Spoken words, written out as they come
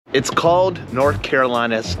It's called North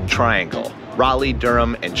Carolina's Triangle. Raleigh,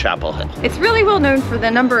 Durham, and Chapel Hill. It's really well known for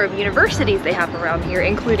the number of universities they have around here,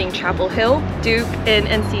 including Chapel Hill, Duke, and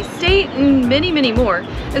NC State, and many, many more,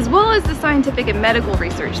 as well as the scientific and medical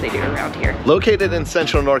research they do around here. Located in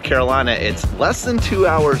central North Carolina, it's less than 2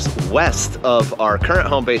 hours west of our current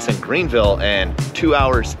home base in Greenville and 2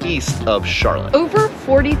 hours east of Charlotte. Over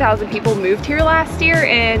 40,000 people moved here last year,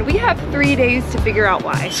 and we have 3 days to figure out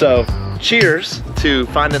why. So, cheers to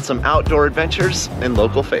finding some outdoor adventures and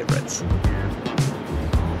local favorites.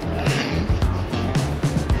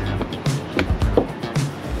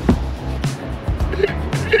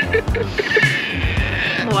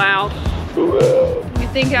 Wow. Whoa.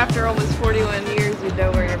 You'd think after almost 41 years you'd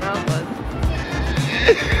know where your mouth was.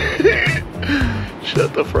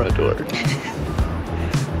 Shut the front door.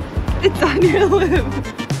 It's on your lip.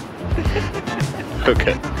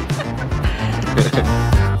 Okay.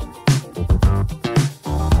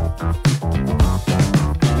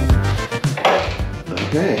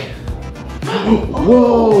 Okay.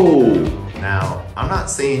 Whoa! Now, I'm not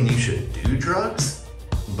saying you should do drugs,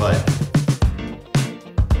 but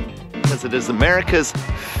Because it is America's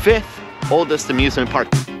 5th oldest amusement park.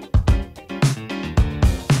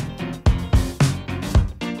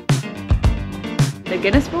 The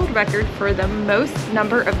Guinness World Record for the most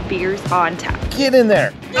number of beers on tap. Get in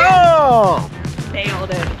there. Oh!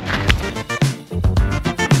 Nailed it.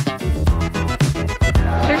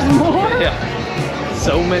 There's more? Yeah.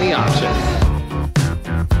 So many options.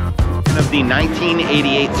 Of the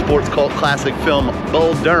 1988 sports cult classic film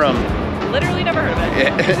Bull Durham. Literally never heard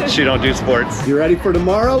of it. She don't do sports. You ready for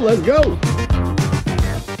tomorrow? Let's go.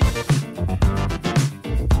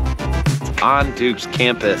 It's on Duke's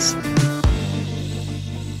campus.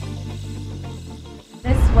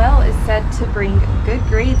 This well is said to bring good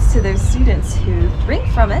grades to those students who drink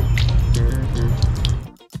from it.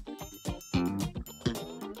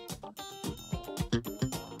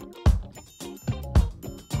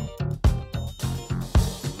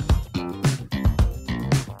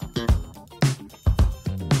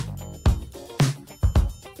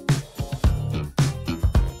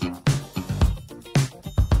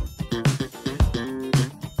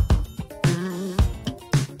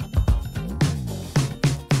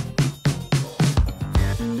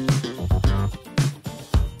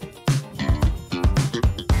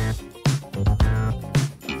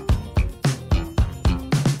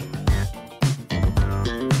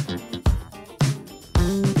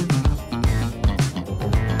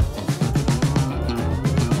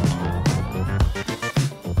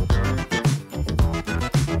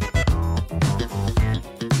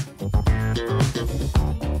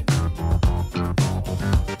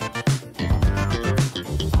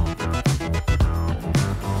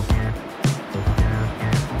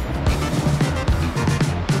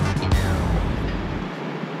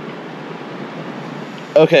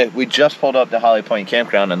 Okay, we just pulled up to Holly Point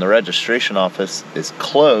Campground and the registration office is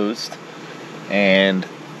closed, and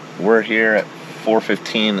we're here at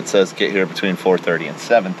 4:15. It says get here between 4:30 and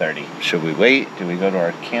 7:30. Should we wait? Do we go to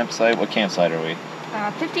our campsite? What campsite are we?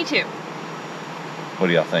 52. What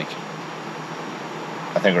do y'all think?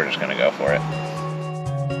 I think we're just gonna go for it.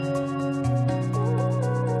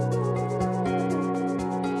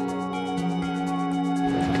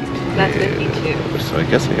 That's 52. So I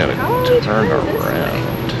guess I gotta turn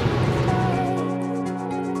around.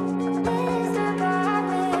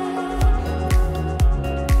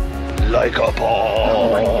 Like a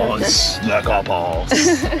boss, like a boss.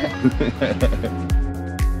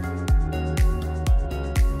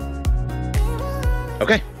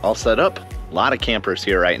 Okay, all set up. A lot of campers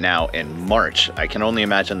here right now in March. I can only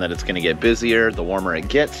imagine that it's gonna get busier the warmer it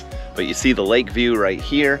gets, but you see the lake view right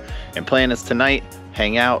here, and plan is tonight,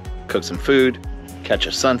 hang out, cook some food, catch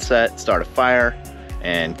a sunset, start a fire,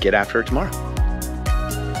 and get after it tomorrow.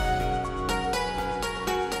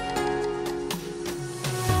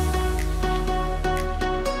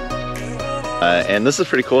 And this is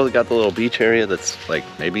pretty cool. They got the little beach area that's like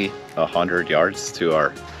maybe 100 yards to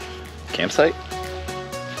our campsite.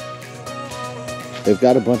 They've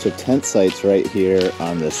got a bunch of tent sites right here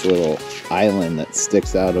on this little island that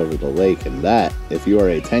sticks out over the lake, and that, if you are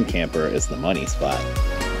a tent camper, is the money spot.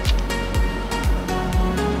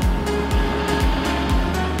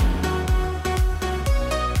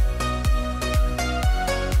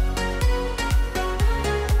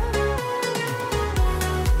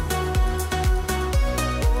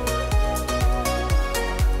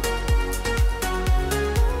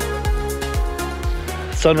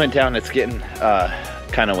 Sun went down, it's getting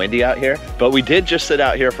kind of windy out here, but we did just sit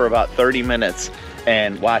out here for about 30 minutes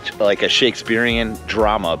and watch like a Shakespearean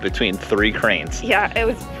drama between 3 cranes. Yeah, it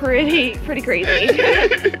was pretty crazy.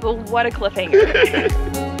 But what a cliffhanger.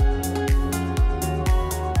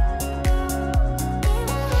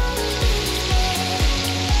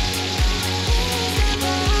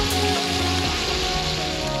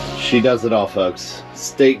 She does it all, folks.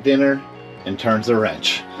 Steak dinner and turns a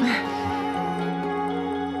wrench.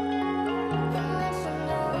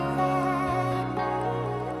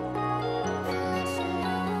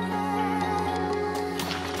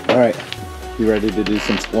 All right, you ready to do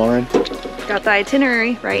some exploring? Got the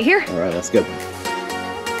itinerary right here. All right, let's go.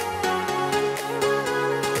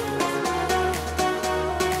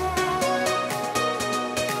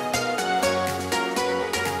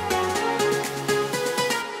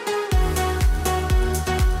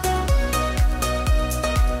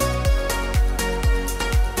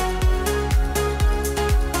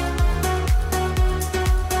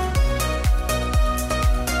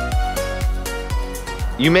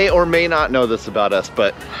 You may or may not know this about us,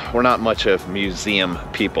 but we're not much of museum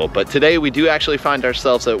people. But today we do actually find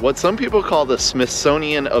ourselves at what some people call the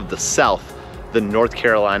Smithsonian of the South, the North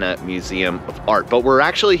Carolina Museum of Art. But we're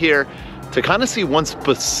actually here to kind of see one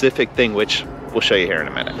specific thing, which we'll show you here in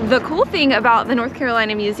a minute. The cool thing about the North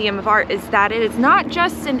Carolina Museum of Art is that it is not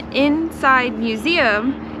just an inside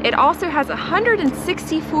museum, it also has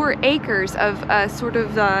 164 acres of a sort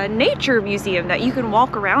of nature museum that you can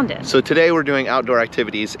walk around in. So today we're doing outdoor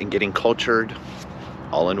activities and getting cultured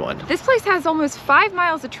all in one. This place has almost 5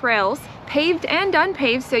 miles of trails, paved and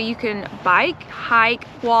unpaved, so you can bike, hike,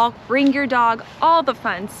 walk, bring your dog, all the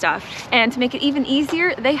fun stuff. And to make it even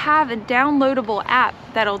easier, they have a downloadable app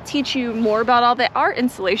that'll teach you more about all the art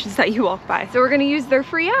installations that you walk by. So we're gonna use their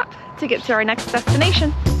free app to get to our next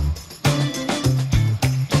destination.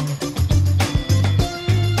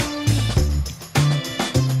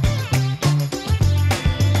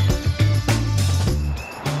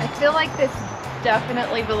 I feel like this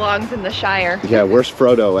definitely belongs in the Shire. Yeah, where's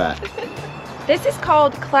Frodo at? This is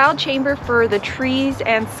called Cloud Chamber for the Trees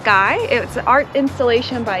and Sky. It's an art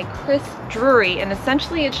installation by Chris Drury, and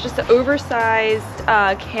essentially it's just an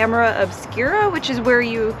oversized camera obscura, which is where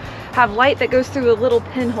you have light that goes through a little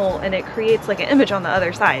pinhole and it creates like an image on the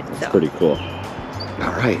other side. That's pretty cool.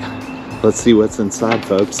 All right, let's see what's inside,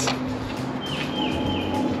 folks.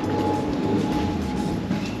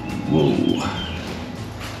 Whoa.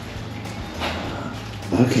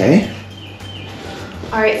 Okay.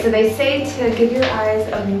 All right, so they say to give your eyes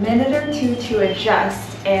a minute or two to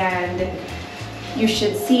adjust, and you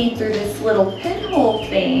should see through this little pinhole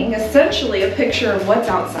thing, essentially a picture of what's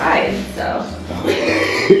outside. So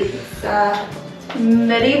it's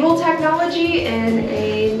medieval technology in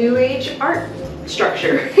a new age art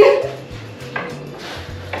structure.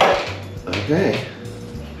 Okay.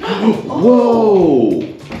 Whoa!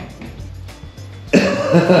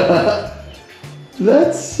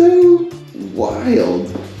 That's so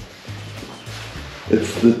wild.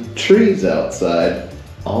 It's the trees outside.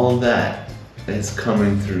 All of that is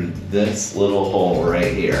coming through this little hole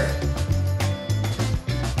right here.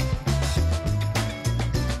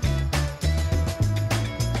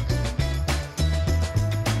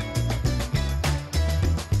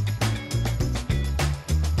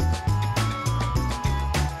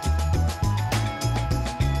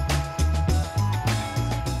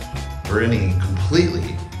 We're in a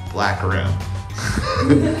completely black room.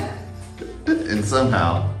 And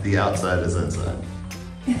somehow the outside is inside.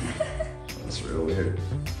 That's real weird.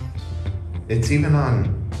 It's even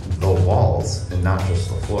on the walls and not just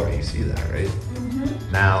the floor. You see that, right?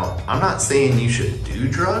 Mm-hmm. Now, I'm not saying you should do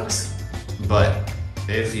drugs, but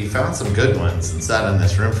if you found some good ones and sat in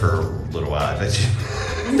this room for a little while, I bet you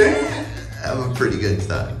have a pretty good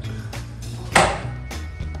time.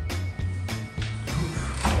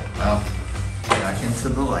 Well, back into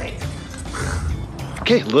the light.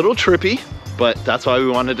 Okay, little trippy, but that's why we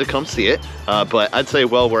wanted to come see it. But I'd say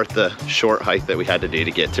well worth the short hike that we had to do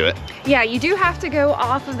to get to it. Yeah, you do have to go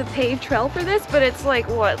off of the paved trail for this, but it's like,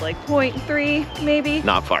 what, like 0.3 maybe?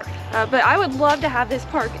 Not far. But I would love to have this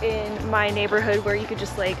park in my neighborhood where you could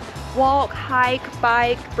just like walk, hike,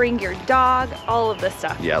 bike, bring your dog, all of this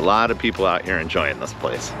stuff. Yeah, a lot of people out here enjoying this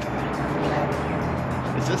place.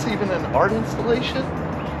 Is this even an art installation?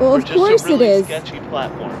 Well, of course it is. Sketchy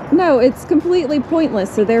platform. No, it's completely pointless,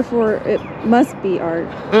 so therefore it must be art.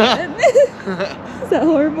 Is that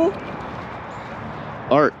horrible?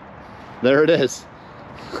 Art. There it is.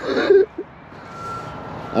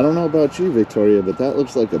 I don't know about you, Victoria, but that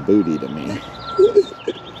looks like a booty to me.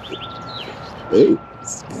 Ooh.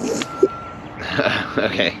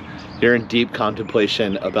 Okay. You're in deep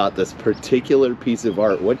contemplation about this particular piece of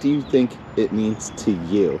art. What do you think it means to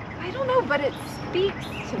you? I don't know, but it speaks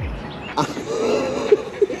to me.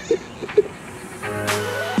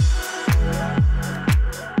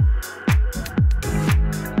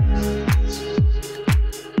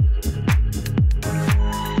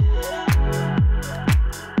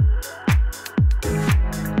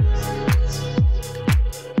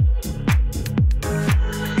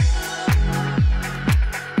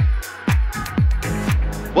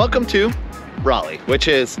 Welcome to Raleigh, which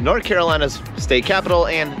is North Carolina's state capital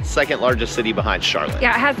and second largest city behind Charlotte.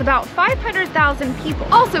 Yeah, it has about 500,000 people.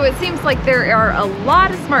 Also, it seems like there are a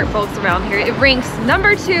lot of smart folks around here. It ranks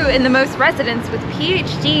 #2 in the most residents with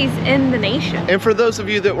PhDs in the nation. And for those of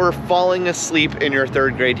you that were falling asleep in your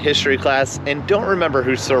 3rd grade history class and don't remember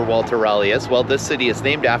who Sir Walter Raleigh is, well, this city is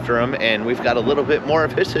named after him, and we've got a little bit more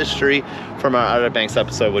of his history from our Outer Banks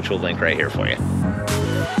episode, which we'll link right here for you.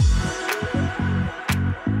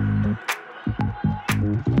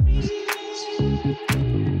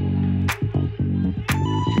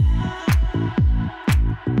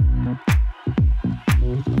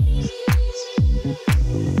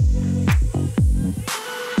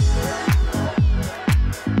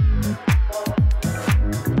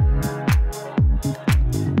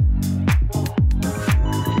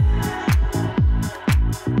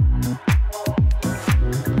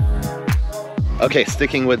 Okay,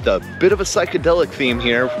 sticking with a bit of a psychedelic theme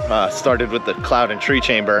here, started with the Cloud and Tree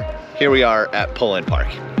Chamber. Here we are at Pullen Park.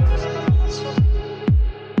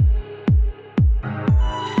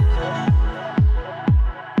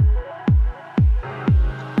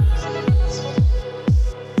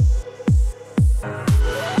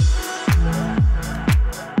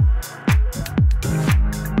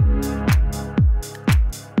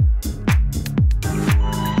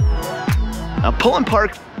 Now, Pullen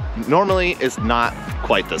Park normally is not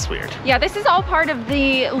quite this weird. Yeah, this is all part of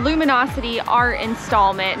the Luminosity art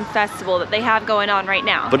installment and festival that they have going on right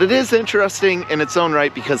now. But it is interesting in its own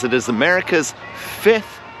right because it is America's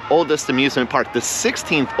 5th oldest amusement park, the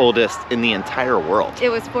 16th oldest in the entire world. It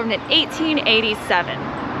was formed in 1887. Ooh,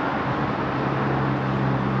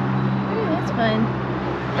 that's fun.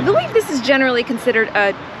 I believe this is generally considered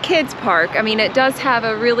a kids park. I mean, it does have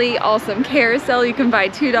a really awesome carousel. You can buy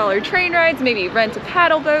 $2 train rides, maybe rent a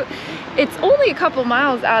paddle boat. It's only a couple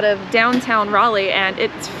miles out of downtown Raleigh and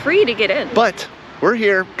it's free to get in. But we're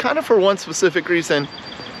here kind of for one specific reason,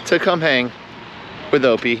 to come hang with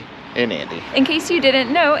Opie and Andy. In case you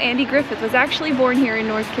didn't know, Andy Griffith was actually born here in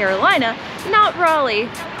North Carolina, not Raleigh,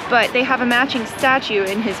 but they have a matching statue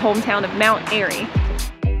in his hometown of Mount Airy.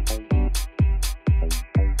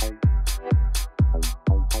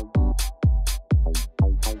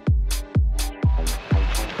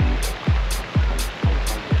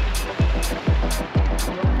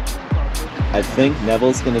 I think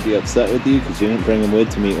Neville's gonna be upset with you because you didn't bring him with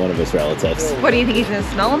to meet one of his relatives. What do you think, he's gonna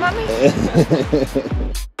smell them at me?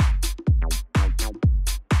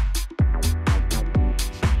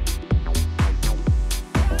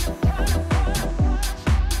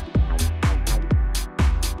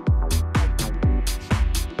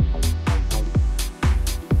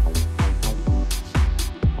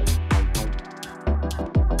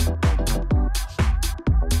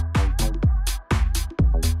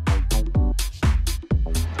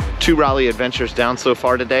 Two Raleigh adventures down so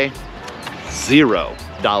far today,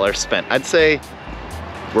 $0 spent. I'd say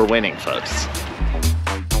we're winning, folks.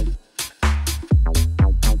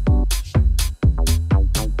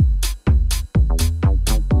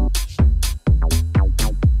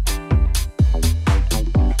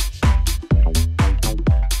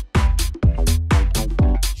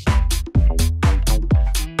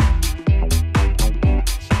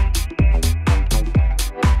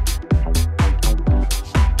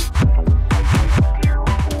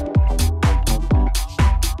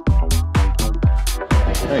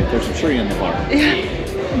 Hey, there's a tree in the bar.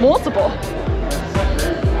 Yeah, multiple.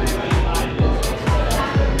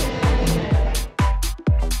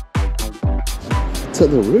 To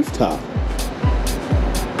the rooftop.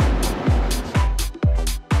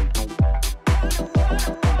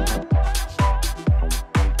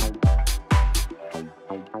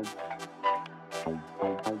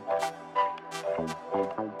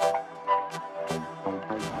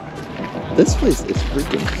 This place is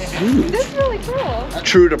freaking huge. That's really cool.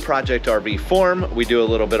 True to Project RV form, we do a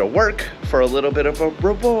little bit of work for a little bit of a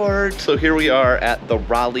reward. So here we are at the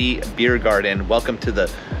Raleigh Beer Garden. Welcome to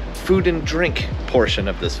the food and drink portion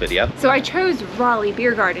of this video. So I chose Raleigh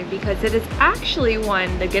Beer Garden because it has actually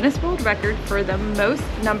won the Guinness World Record for the most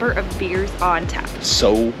number of beers on tap.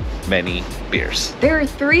 So many beers. There are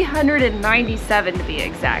 397 to be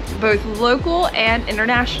exact, both local and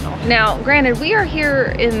international. Now, granted, we are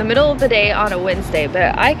here in the middle of the day on a Wednesday,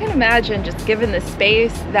 but I can imagine, just given the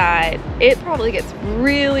space, that it probably gets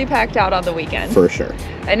really packed out on the weekend. For sure.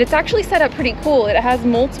 And it's actually set up pretty cool. It has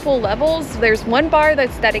multiple levels. There's one bar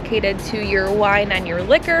that's dedicated to your wine and your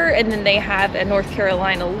liquor, and then they have a North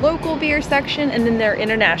Carolina local beer section, and then their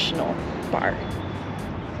international bar.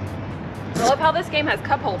 I love how this game has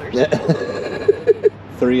cup holders.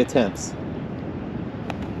 3 attempts.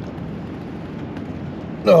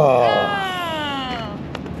 Oh.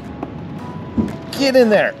 Get in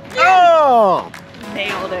there. Oh!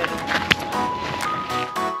 Nailed it.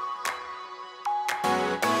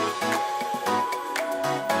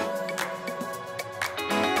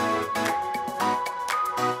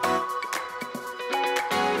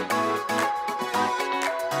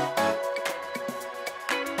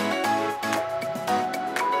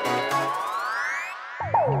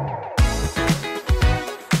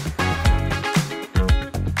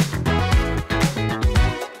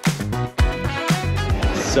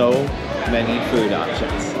 So many food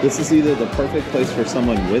options. This is either the perfect place for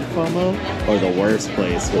someone with FOMO or the worst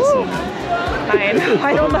place with someone.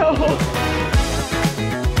 I don't know.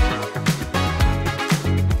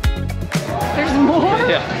 There's more?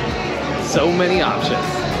 Yeah, so many options.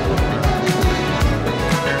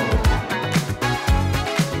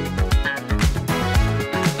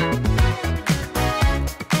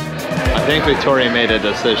 I think Victoria made a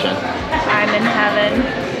decision. I'm in heaven.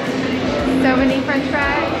 So many french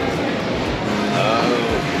fries.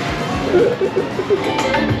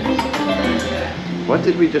 What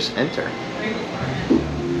did we just enter?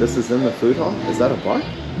 This is in the food hall? Is that a bar?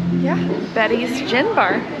 Yeah, Betty's Gin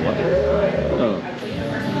Bar. What? Oh.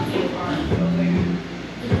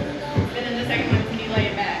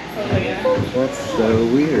 That's so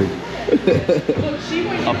weird.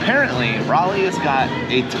 Apparently, Raleigh has got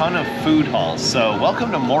a ton of food halls, so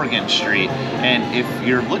welcome to Morgan Street. And if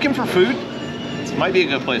you're looking for food, this might be a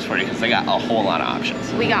good place for you because they got a whole lot of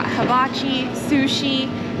options. We got hibachi, sushi,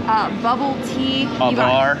 bubble tea, A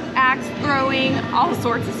bar, axe throwing, all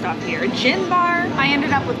sorts of stuff here. A gin bar. I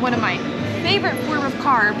ended up with one of my favorite form of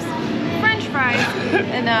carbs, French fries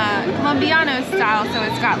in Colombiano style, so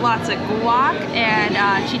it's got lots of guac and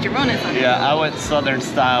chicharrones on it. Yeah, I went Southern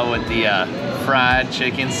style with the fried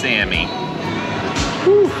chicken Sammy.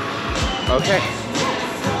 Whew. Okay.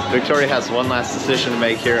 Victoria has one last decision to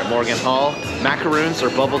make here at Morgan Hall. Macaroons or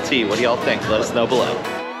bubble tea? What do y'all think? Let us know below.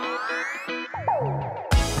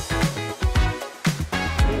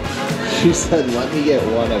 She said, let me get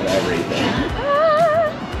one of everything.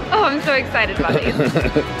 Oh, I'm so excited about these.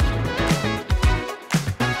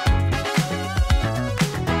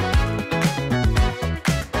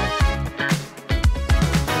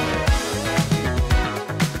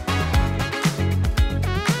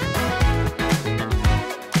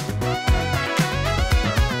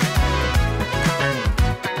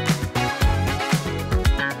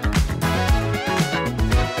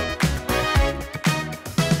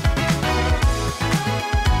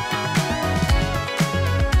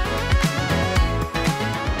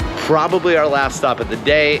 Probably our last stop of the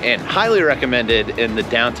day and highly recommended in the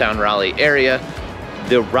downtown Raleigh area,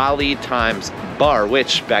 the Raleigh Times Bar,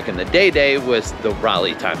 which back in the day was the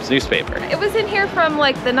Raleigh Times newspaper. It was in here from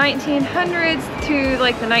like the 1900s to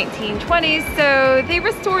like the 1920s, so they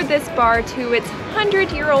restored this bar to its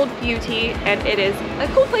 100-year-old beauty, and it is a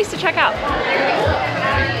cool place to check out.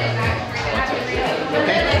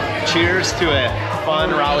 Okay. Cheers to a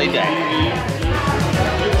fun Raleigh day.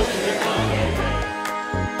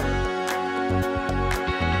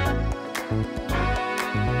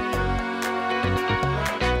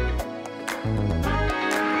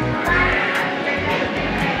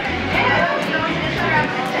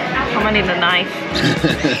 I need a knife.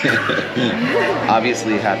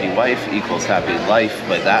 Obviously, happy wife equals happy life,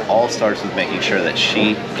 but that all starts with making sure that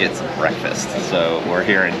she gets breakfast. So we're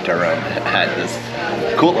here in Durham at this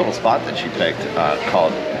cool little spot that she picked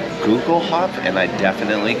called Guglhaup, and I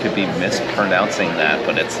definitely could be mispronouncing that,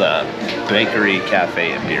 but it's a bakery,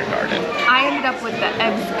 cafe, and beer garden. I ended up with the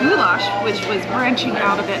eggs goulash, which was branching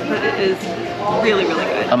out of it, but it is really, really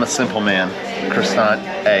good. I'm a simple man. Croissant,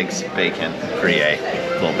 eggs, bacon, Gruyere,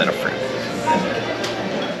 a little bit of fruit.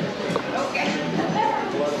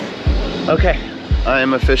 Okay, I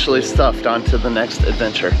am officially stuffed. On to the next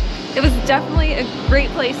adventure. It was definitely a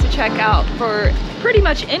great place to check out for pretty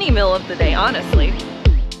much any meal of the day, honestly.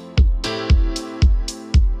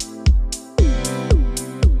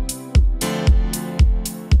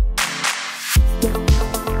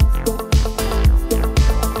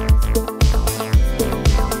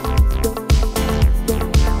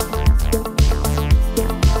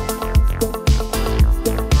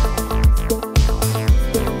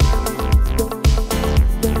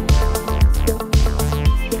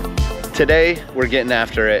 Today, we're getting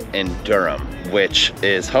after it in Durham, which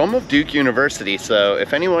is home of Duke University. So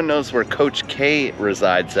if anyone knows where Coach K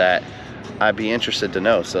resides at, I'd be interested to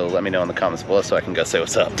know. So let me know in the comments below so I can go say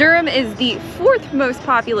what's up. Durham is the 4th most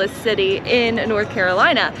populous city in North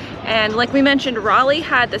Carolina. And like we mentioned, Raleigh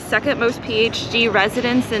had the 2nd most PhD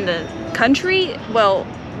residents in the country. Well,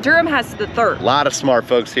 Durham has the 3rd. A lot of smart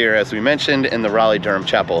folks here, as we mentioned, in the Raleigh-Durham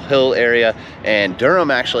Chapel Hill area. And Durham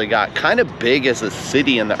actually got kind of big as a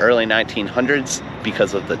city in the early 1900s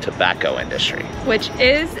because of the tobacco industry. Which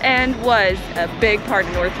is and was a big part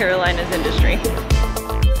of North Carolina's industry.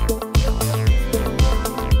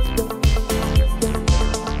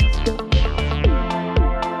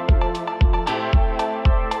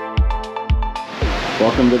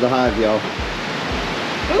 Welcome to the hive, y'all.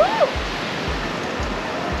 Ooh!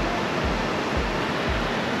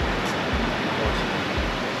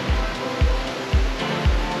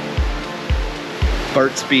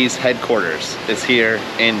 Burt's Bees headquarters is here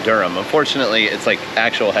in Durham. Unfortunately, it's like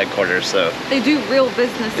actual headquarters, so. They do real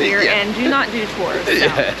business here and do not do tours, so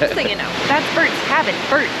just so you know. That's Burt's cabin,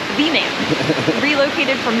 Burt, the man,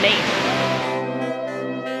 relocated from Maine.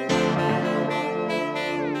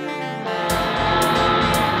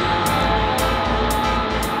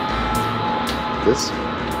 This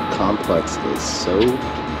complex is so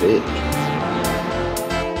big.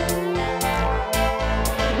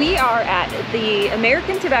 We are at the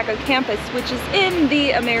American Tobacco campus, which is in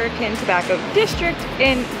the American Tobacco District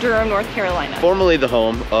in Durham, North Carolina. Formerly the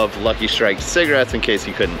home of Lucky Strike cigarettes, in case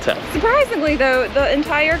you couldn't tell. Surprisingly though, the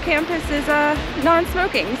entire campus is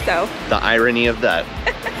non-smoking, so. The irony of that.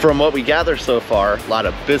 From what we gather so far, a lot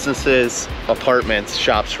of businesses, apartments,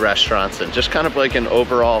 shops, restaurants, and just kind of like an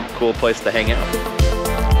overall cool place to hang out.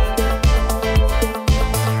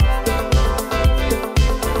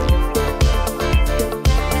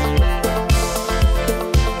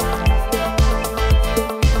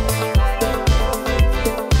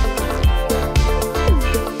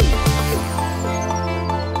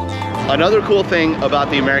 Another cool thing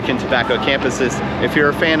about the American Tobacco campus is if you're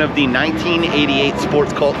a fan of the 1988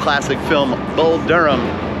 sports cult classic film Bull Durham.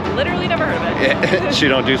 Literally never heard of it. She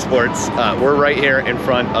don't do sports. We're right here in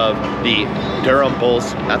front of the Durham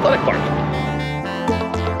Bulls Athletic Park.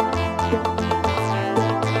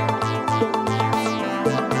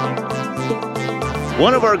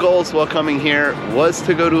 One of our goals while coming here was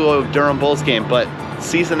to go to a Durham Bulls game, but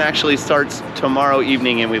season actually starts tomorrow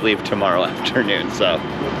evening and we leave tomorrow afternoon, so.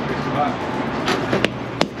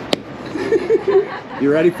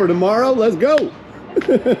 You ready for tomorrow? Let's go.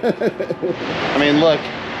 I mean, look,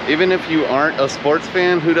 even if you aren't a sports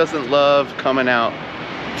fan, who doesn't love coming out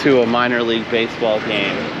to a minor league baseball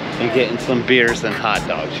game and getting some beers and hot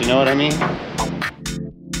dogs? You know what I mean?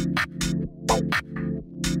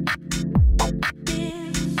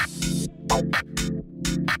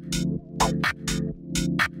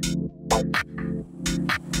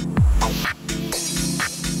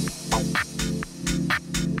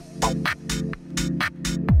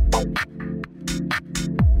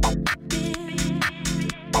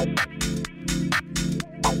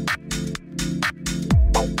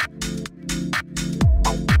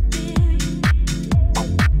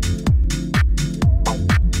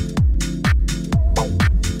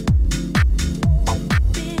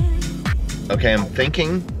 Okay, I'm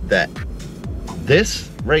thinking that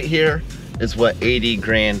this right here is what 80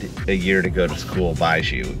 grand a year to go to school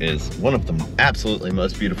buys you. Is one of the absolutely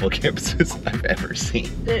most beautiful campuses I've ever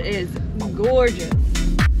seen. It is gorgeous.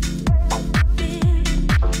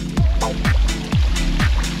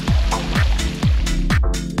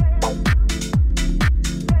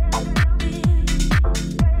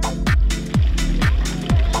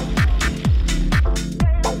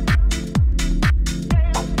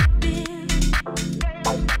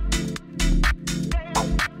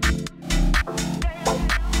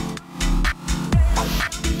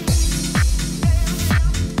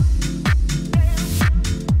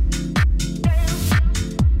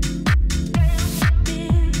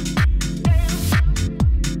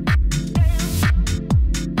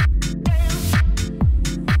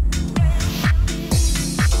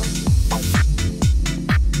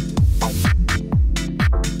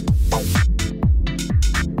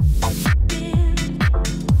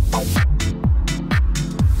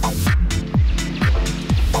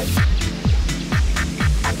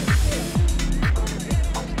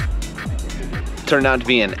 Turned out to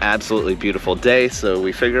be an absolutely beautiful day, so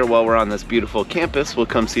we figure while we're on this beautiful campus, we'll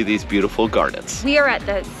come see these beautiful gardens. We are at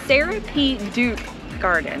the Sarah P. Duke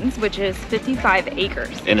Gardens, which is 55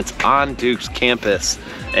 acres. And it's on Duke's campus,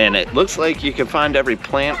 and it looks like you can find every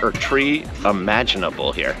plant or tree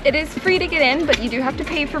imaginable here. It is free to get in, but you do have to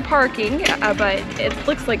pay for parking, but it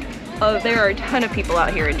looks like there are a ton of people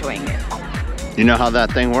out here enjoying it. You know how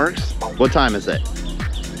that thing works? What time is it?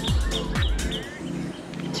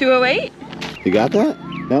 2:08? You got that?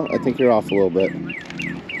 No, I think you're off a little bit.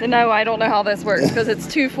 No, I don't know how this works because it's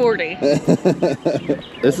 2:40.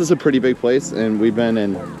 This is a pretty big place, and we've been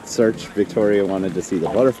in search. Victoria wanted to see the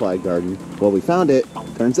butterfly garden. Well, we found it.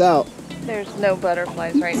 Turns out There's no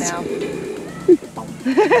butterflies right now.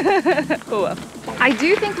 Oh well. I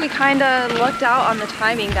do think we kind of lucked out on the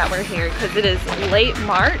timing that we're here because it is late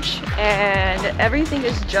March and everything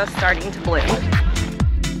is just starting to bloom.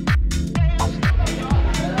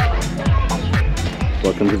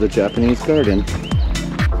 welcome to the Japanese garden.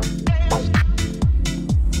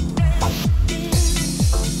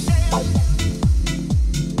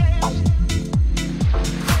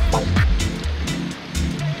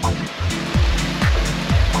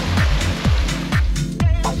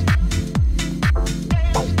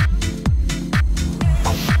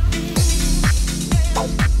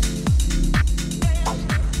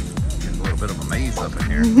 Up in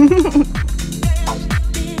here.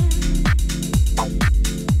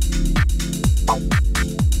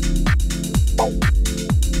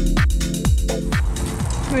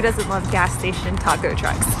 Who doesn't love gas station taco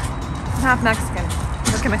trucks? I'm half Mexican.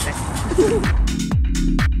 What can I say?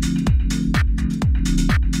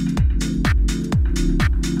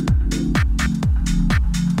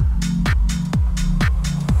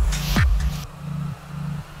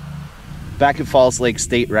 Back at Falls Lake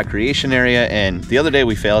State Recreation Area, and the other day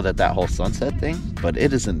we failed at that whole sunset thing, but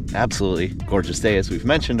it is an absolutely gorgeous day as we've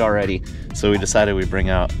mentioned already, so we decided we'd bring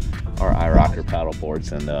out our iRocker paddle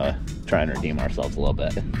boards and try and redeem ourselves a little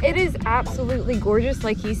bit. It is absolutely gorgeous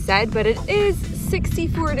like he said, but it is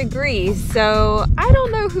 64 degrees, so I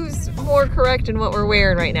don't know who's more correct in what we're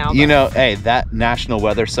wearing right now. You know, hey, that National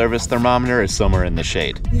Weather Service thermometer is somewhere in the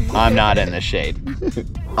shade. I'm not in the shade.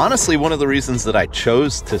 Honestly, one of the reasons that I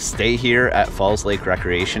chose to stay here at Falls Lake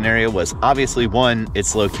Recreation Area was obviously one,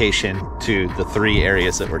 its location to the 3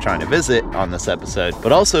 areas that we're trying to visit on this episode,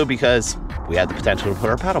 but also because we had the potential to put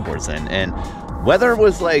our paddleboards in, and weather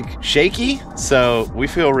was like shaky, so we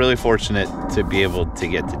feel really fortunate to be able to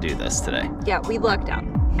get to do this today. Yeah, we lucked out.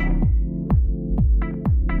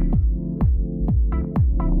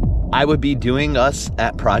 I would be doing us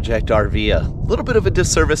at Project RV a little bit of a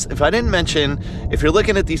disservice if I didn't mention, if you're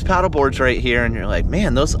looking at these paddleboards right here and you're like,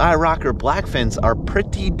 man, those iRocker Blackfins are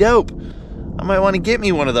pretty dope. I might want to get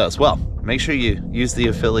me one of those. Well, make sure you use the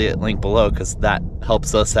affiliate link below because that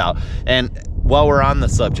helps us out. And while we're on the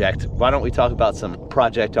subject, why don't we talk about some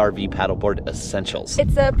Project RV paddleboard essentials?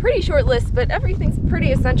 It's a pretty short list, but everything's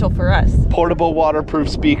pretty essential for us. Portable waterproof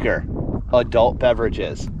speaker, adult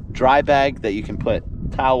beverages, dry bag that you can put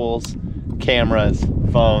towels, cameras,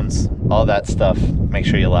 phones, all that stuff. Make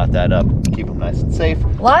sure you lock that up. Keep them nice and safe.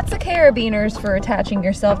 Lots of carabiners for attaching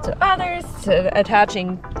yourself to others, to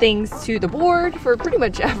attaching things to the board, for pretty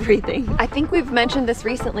much everything. I think we've mentioned this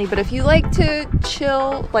recently, but if you like to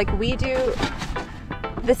chill like we do,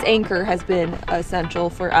 this anchor has been essential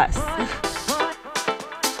for us.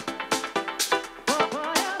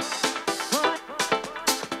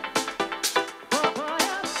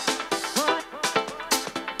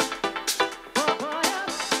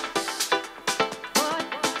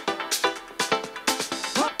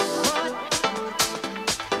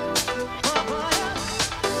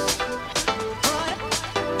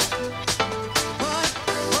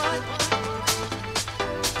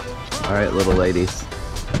 All right, little ladies,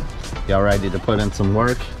 y'all ready to put in some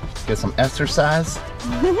work, get some exercise?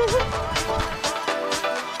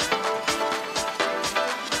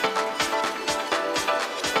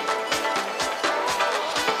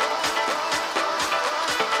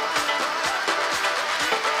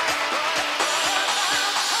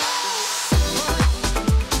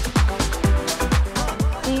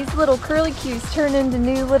 These little curlicues turn into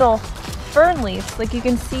new little fern leaves. Like you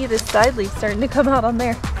can see the side leaves starting to come out on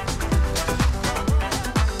there.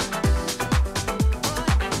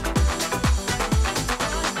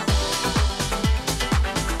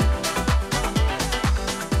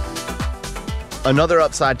 Another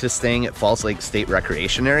upside to staying at Falls Lake State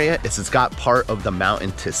Recreation Area is it's got part of the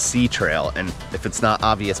Mountain to Sea Trail. And if it's not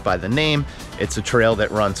obvious by the name, it's a trail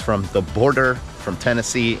that runs from the border from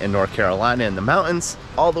Tennessee and North Carolina in the mountains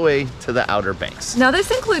all the way to the Outer Banks. Now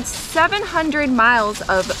this includes 700 miles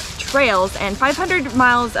of trails and 500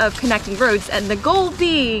 miles of connecting roads, and the goal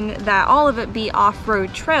being that all of it be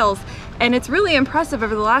off-road trails. And it's really impressive.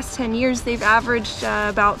 Over the last 10 years, they've averaged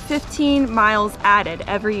about 15 miles added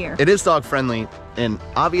every year. It is dog friendly, and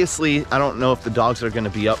obviously I don't know if the dogs are going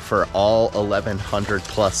to be up for all 1,100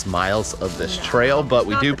 plus miles of this trail, but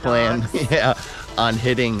we do plan on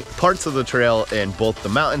hitting parts of the trail in both the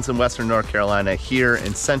mountains in western North Carolina, here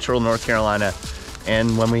in central North Carolina,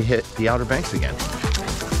 and when we hit the Outer Banks again.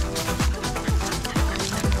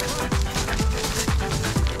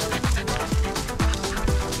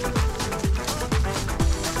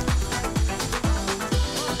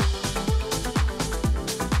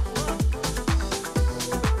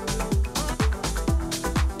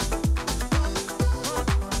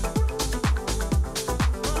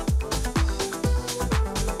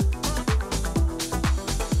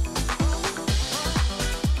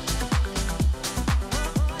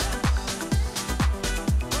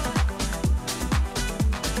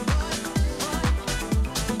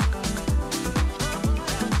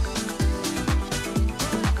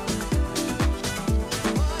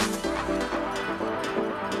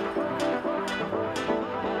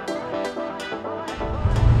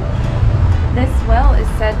 This well is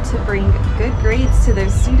said to bring good grades to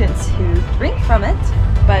those students who drink from it,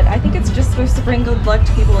 but I think it's just supposed to bring good luck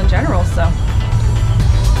to people in general, so.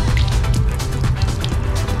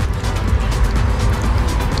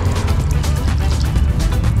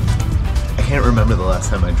 I can't remember the last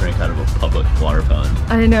time I drank out of a public water fountain.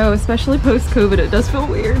 I know, especially post-COVID, it does feel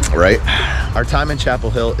weird. Right? Our time in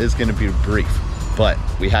Chapel Hill is going to be brief, but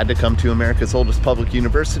we had to come to America's oldest public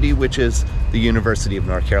university, which is the University of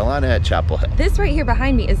North Carolina at Chapel Hill. This right here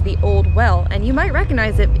behind me is the old well, and you might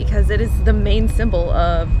recognize it because it is the main symbol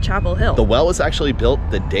of Chapel Hill. The well was actually built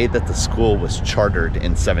the day that the school was chartered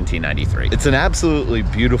in 1793. It's an absolutely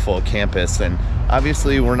beautiful campus, and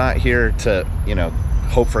obviously we're not here to, you know,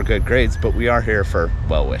 hope for good grades, but we are here for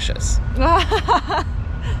well wishes.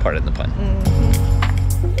 Pardon the pun.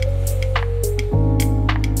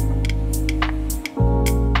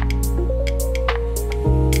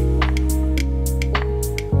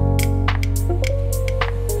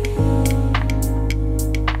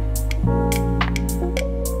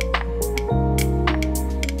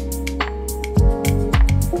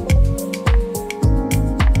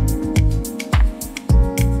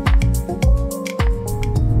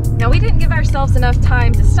 Enough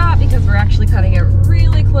time to stop because we're actually cutting it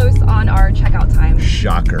really close on our checkout time.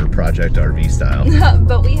 Shocker, Project RV style.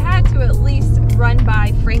 But we had to at least run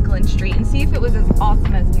by Franklin Street and see if it was as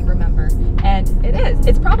awesome as we remember. And it is.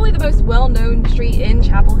 It's probably the most well-known street in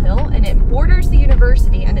Chapel Hill, and it borders the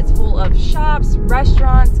university, and it's full of shops,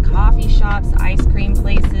 restaurants, coffee shops, ice cream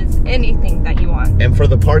places, anything that you want. And for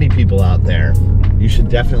the party people out there, you should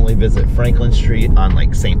definitely visit Franklin Street on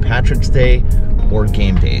like St. Patrick's Day or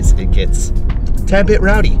game days. It gets a tad bit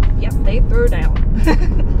rowdy. Yep, they throw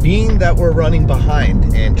down. Being that we're running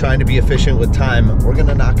behind and trying to be efficient with time, we're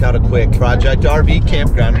gonna knock out a quick Project RV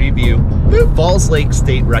campground review. The Falls Lake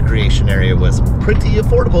State Recreation Area was pretty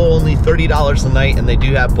affordable, only $30 a night, and they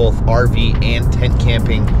do have both RV and tent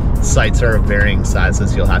camping. Sites are of varying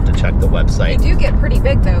sizes. You'll have to check the website. They do get pretty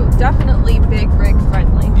big though. Definitely big rig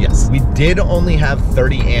friendly. Yes, we did only have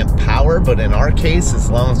 30 amp power, but in our case,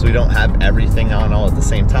 as long as we don't have everything on all at the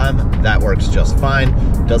same time, that works just fine.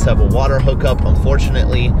 It does have a water hookup,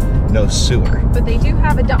 unfortunately, no sewer. But they do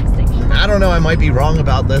have a dump station. I don't know, I might be wrong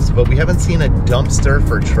about this, but we haven't seen a dumpster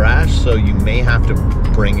for trash, so you may have to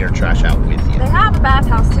bring your trash out with you. They have a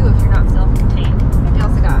bathhouse too if you're not self-contained. They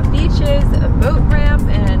also got beaches, a boat ramp,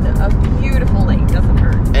 and a beautiful lake. Doesn't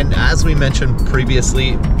hurt. And as we mentioned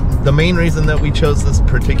previously, the main reason that we chose this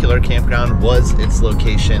particular campground was its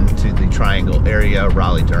location to the Triangle area,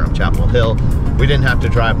 Raleigh, Durham, Chapel Hill. We didn't have to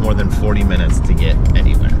drive more than 40 minutes to get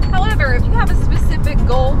anywhere. However, if you have a specific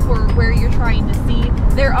goal for where you're trying to see,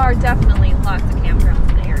 there are definitely lots of campgrounds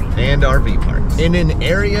in the area. And RV parks. In an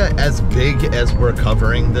area as big as we're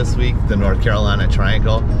covering this week, the North Carolina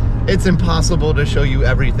Triangle, it's impossible to show you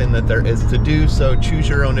everything that there is to do, so choose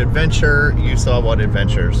your own adventure. You saw what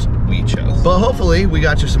adventures we chose. But hopefully we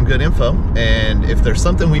got you some good info, and if there's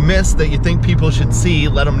something we missed that you think people should see,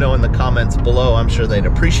 let them know in the comments below. I'm sure they'd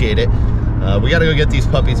appreciate it. We gotta go get these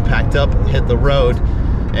puppies packed up, hit the road,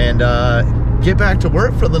 and get back to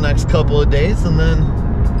work for the next couple of days, and then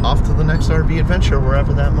off to the next RV adventure,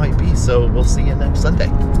 wherever that might be. So we'll see you next Sunday.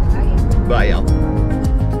 Bye. Bye, y'all.